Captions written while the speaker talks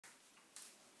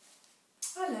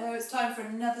Hello, it's time for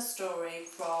another story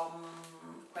from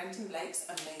Quentin Blake's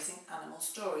Amazing Animal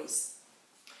Stories.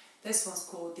 This one's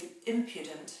called The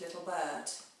Impudent Little Bird.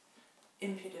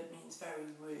 Impudent means very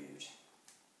rude.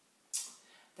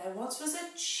 There once was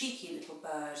a cheeky little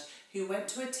bird who went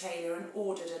to a tailor and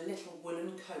ordered a little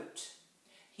woolen coat.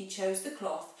 He chose the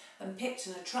cloth and picked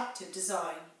an attractive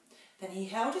design. Then he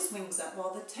held his wings up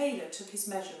while the tailor took his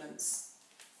measurements.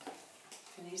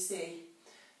 Can you see?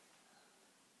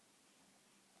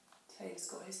 Taylor's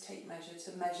got his tape measure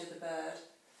to measure the bird.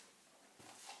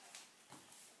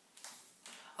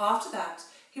 After that,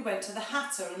 he went to the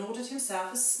hatter and ordered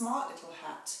himself a smart little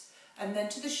hat, and then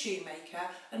to the shoemaker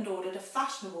and ordered a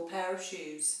fashionable pair of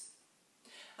shoes.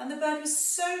 And the bird was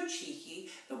so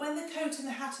cheeky that when the coat and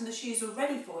the hat and the shoes were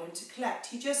ready for him to collect,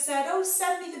 he just said, "Oh,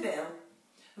 send me the bill,"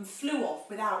 and flew off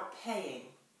without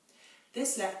paying.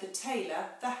 This left the tailor,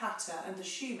 the hatter and the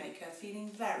shoemaker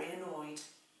feeling very annoyed.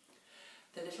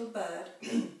 The little bird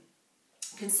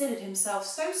considered himself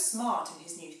so smart in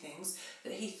his new things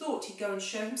that he thought he'd go and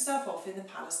show himself off in the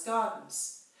palace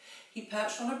gardens. He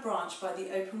perched on a branch by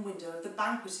the open window of the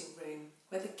banqueting room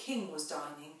where the king was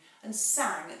dining and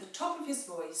sang at the top of his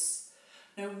voice,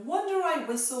 "No wonder I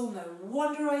whistle, no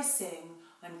wonder I sing,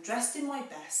 I'm dressed in my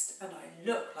best and I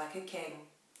look like a king."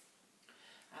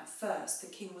 At first the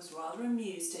king was rather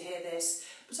amused to hear this,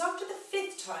 but after the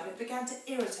 5th time it began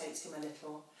to irritate him a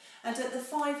little, and at the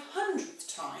 500th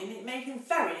time it made him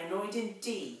very annoyed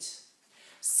indeed.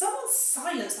 "Someone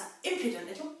silence that impudent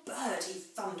little bird," he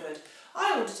thundered.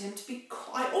 I order him to be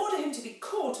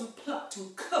caught and plucked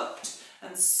and cooked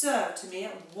and served to me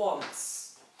at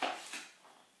once."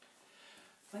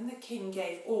 When the king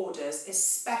gave orders,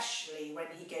 especially when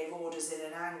he gave orders in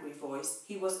an angry voice,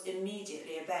 he was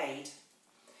immediately obeyed.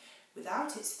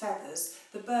 Without its feathers,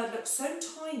 the bird looked so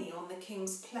tiny on the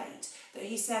king's plate that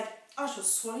he said, "I shall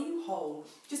swallow you whole,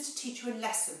 just to teach you a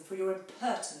lesson for your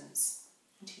impertinence."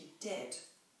 And he did.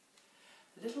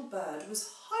 The little bird was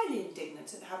highly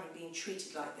indignant at having been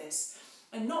treated like this,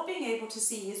 and not being able to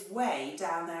see his way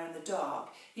down there in the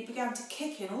dark, he began to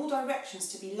kick in all directions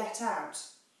to be let out.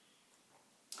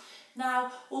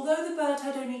 Now, although the bird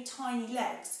had only tiny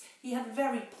legs, he had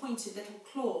very pointed little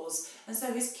claws, and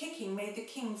so his kicking made the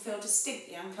king feel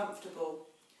distinctly uncomfortable.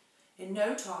 In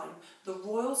no time, the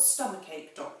royal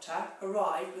stomachache doctor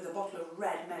arrived with a bottle of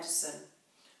red medicine.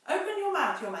 "Open your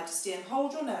mouth, your majesty, and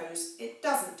hold your nose. It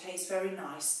doesn't taste very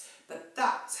nice, but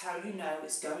that's how you know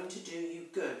it's going to do you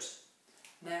good."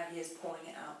 Now he is pouring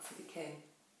it out for the king.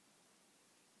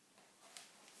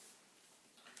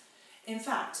 In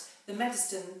fact, the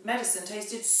medicine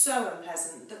tasted so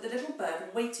unpleasant that the little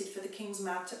bird waited for the king's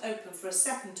mouth to open for a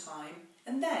 2nd time,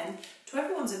 and then, to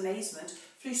everyone's amazement,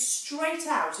 flew straight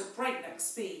out at breakneck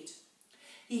speed.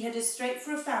 He headed straight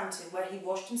for a fountain where he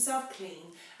washed himself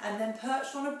clean and then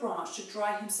perched on a branch to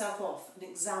dry himself off and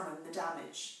examine the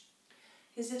damage.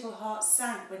 His little heart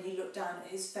sank when he looked down at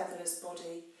his featherless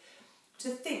body.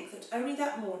 To think that only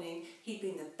that morning he'd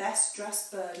been the best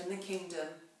dressed bird in the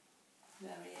kingdom.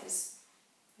 There he is,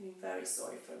 feeling very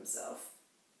sorry for himself.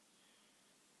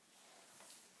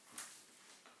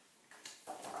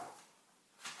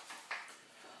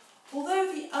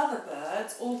 Although the other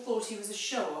birds all thought he was a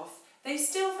show-off, they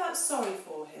still felt sorry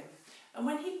for him, and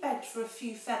when he begged for a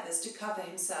few feathers to cover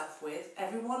himself with,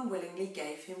 everyone willingly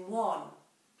gave him one.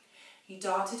 He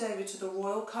darted over to the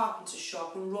royal carpenter's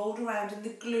shop and rolled around in the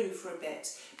glue for a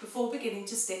bit before beginning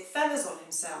to stick feathers on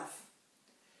himself.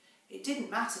 It didn't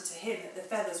matter to him that the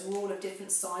feathers were all of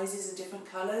different sizes and different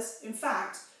colours. In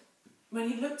fact, when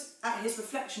he looked at his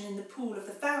reflection in the pool of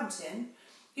the fountain,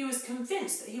 he was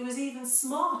convinced that he was even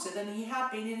smarter than he had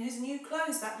been in his new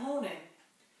clothes that morning.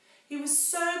 He was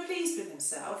so pleased with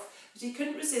himself that he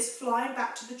couldn't resist flying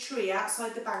back to the tree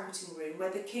outside the banqueting room where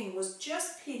the king was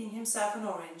just peeling himself an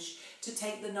orange to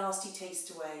take the nasty taste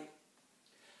away.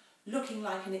 Looking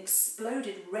like an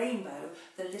exploded rainbow,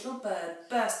 the little bird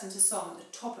burst into song at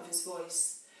the top of his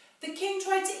voice. "The king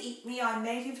tried to eat me, I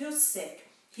made him feel sick.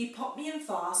 He popped me in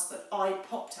fast, but I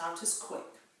popped out as quick."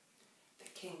 The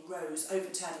king rose,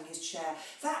 overturning his chair.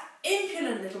 "That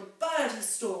impudent little bird," he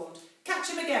stormed. "Catch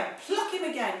him again, pluck him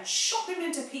again, chop him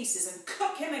into pieces and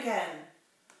cook him again."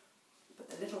 But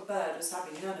the little bird was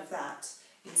having none of that.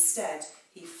 Instead,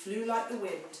 he flew like the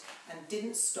wind and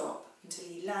didn't stop until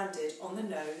he landed on the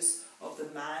nose of the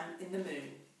man in the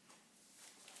moon.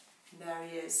 And there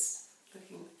he is,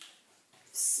 looking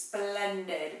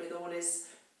splendid with all his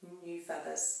new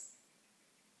feathers.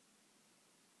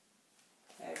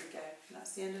 There we go. And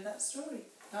that's the end of that story.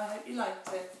 I hope you liked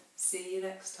it. See you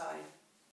next time.